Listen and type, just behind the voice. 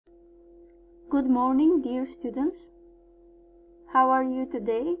Good morning, dear students. How are you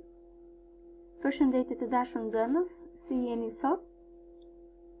today? Përshëndetje të dashur nxënës, si jeni sot?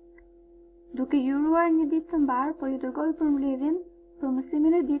 Duke ju uruar një ditë të mbar, po ju dërgoj përmbledhjen për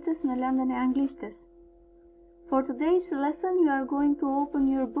mësimin e ditës në lëndën e anglishtes. For today's lesson, you are going to open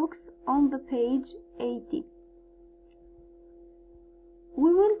your books on the page 80.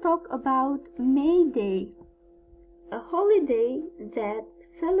 We will talk about May Day, a holiday that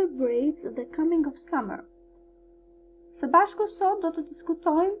celebrates the coming of summer. Së bashku sot do të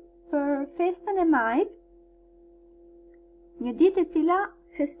diskutojmë për festën e majit, një ditë e cila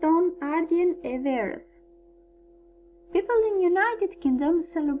feston ardhjen e verës. People in United Kingdom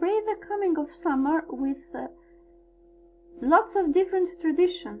celebrate the coming of summer with lots of different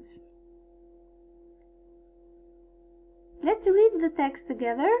traditions. Let's read the text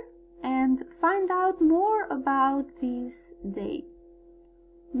together and find out more about this day.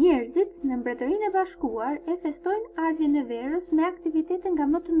 Njerëzit në Mbretërinë e Bashkuar e festojnë ardhjen e verës me aktivitete nga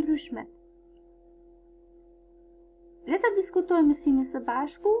më të ndryshmet. Le të diskutojmë mësimin së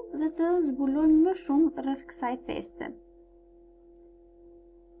bashku dhe të zbulojmë më shumë rreth kësaj feste.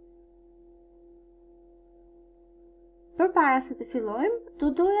 Përpara se të fillojmë,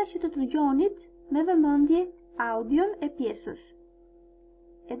 do doja që të dëgjonit me vëmendje audion e pjesës.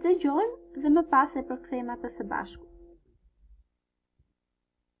 E dëgjojmë dhe më pas e përkthejmë atë së bashku.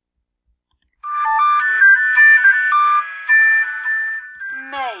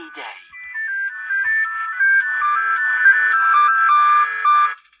 May Day.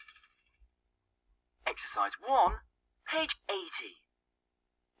 Exercise 1, page 80.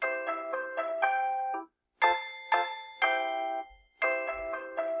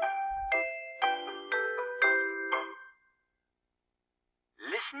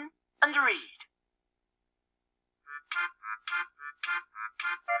 Listen and read.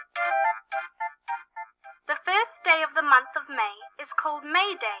 The first day of the month of May is called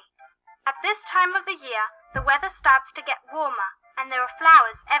May Day. At this time of the year, the weather starts to get warmer and there are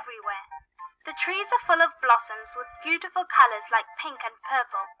flowers everywhere. The trees are full of blossoms with beautiful colors like pink and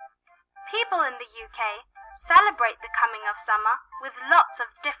purple. People in the UK celebrate the coming of summer with lots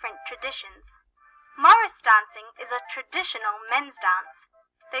of different traditions. Morris dancing is a traditional men's dance.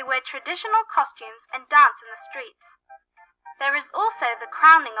 They wear traditional costumes and dance in the streets. There is also the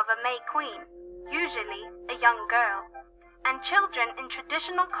crowning of a May Queen, usually a young girl, and children in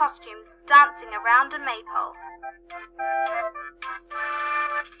traditional costumes dancing around a maypole.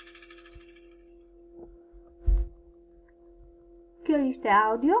 Kjo ishte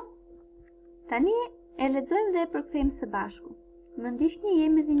audio. Tani e lexojmë dhe e përkthejmë së bashku. Më ndiqni,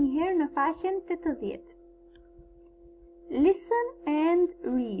 jemi edhe një herë në faqen 80. Listen and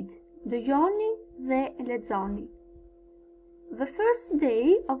read. Dëgjoni dhe lexoni. The first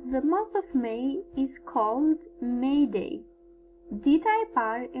day of the month of May is called May Day. Dita e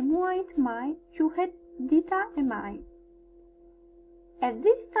parë e muajit maj quhet dita e majit. At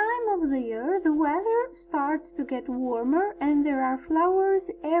this time of the year, the weather starts to get warmer and there are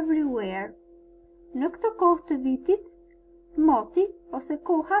flowers everywhere. Në këtë kohë të vitit, moti ose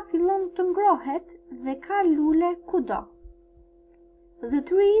koha fillon të ngrohet dhe ka lule kudo. The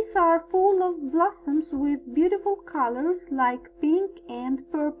trees are full of blossoms with beautiful colors like pink and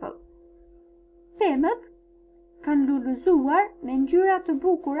purple. Pemët kanë lulëzuar me ngjyra të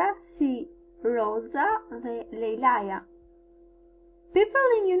bukura si roza dhe lejlaja.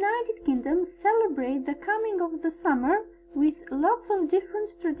 People in United Kingdom celebrate the coming of the summer with lots of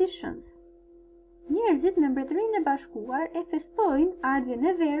different traditions. Njerëzit në Mbretërinë e Bashkuar e festojnë ardhjen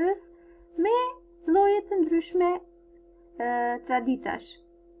e verës me lloje të ndryshme traditash.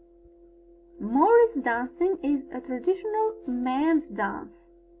 Morris dancing is a traditional men's dance.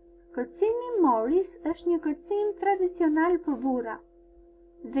 Kërcimi Morris është një kërcim tradicional për burra.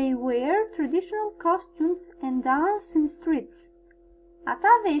 They wear traditional costumes and dance in streets.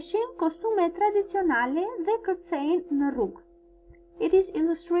 Ata veshin kostume tradicionale dhe kërcejnë në rrugë. It is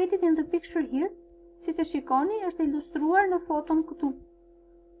illustrated in the picture here. Siç e shikoni, është ilustruar në foton këtu.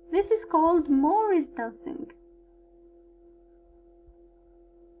 This is called Morris dancing.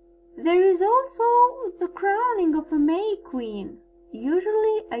 There is also the crowning of a May Queen,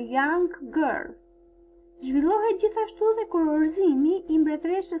 usually a young girl. Zhvillohet gjithashtu dhe kurorëzimi i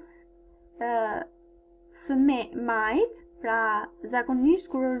mbretëreshës së majit, pra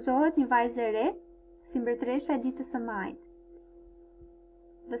zakonisht kurorëzohet një vajzë e re, si mbretëresha e ditës së majit.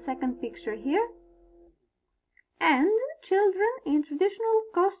 The second picture here. And children in traditional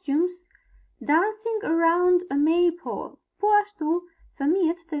costumes dancing around a maypole. Po ashtu,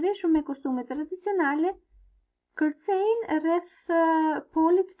 fëmijët të veshur me kostume tradicionale kërcejnë rreth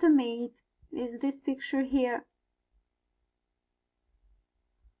polit të mejit. is this picture here.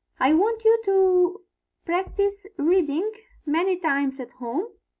 I want you to practice reading many times at home,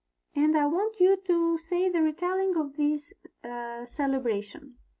 and I want you to say the retelling of this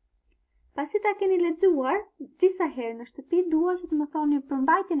celebration. Pasi ta keni lexuar disa herë në shtëpi, dua që të më thoni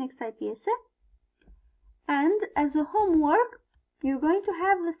përmbajtjen e kësaj pjese. And as a homework, you're going to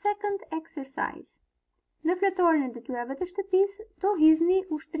have the second exercise. Në fletorin e detyrave të shtëpisë, do hidhni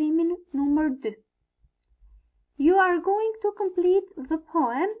ushtrimin numër 2. You are going to complete the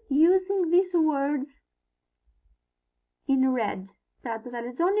poem using these words in red. Pra do ta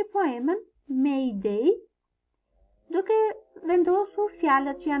lexoni poemën May Day, duke vendosur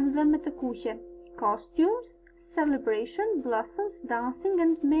fjalët që janë dhënë me të kuqe: costumes, celebration, blossoms, dancing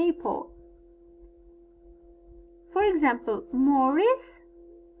and maypole. For example, Morris,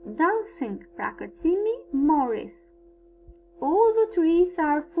 dancing, pra kërcimi, Morris. All the trees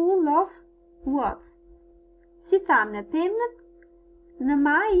are full of what? Si thamë në pemët, në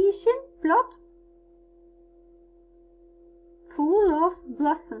maj ishin plot, full of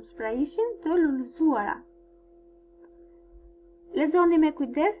blossoms, pra ishin të lulëzuara. Lexoni me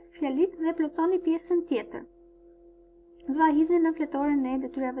kujdes fjalit dhe plotoni pjesën tjetër. Do ta hidhni në fletorin e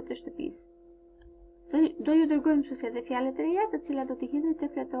detyrave të shtëpisë. Do ju dërgojmë kështu si edhe fjalët e reja, të cilat do t'i hidhni te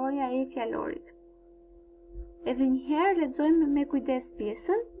fletoria e fjalorit. Edhe një herë lexojmë me kujdes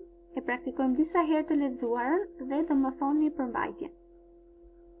pjesën, e praktikojmë disa herë të lexuarën dhe do më thoni përmbajtjen.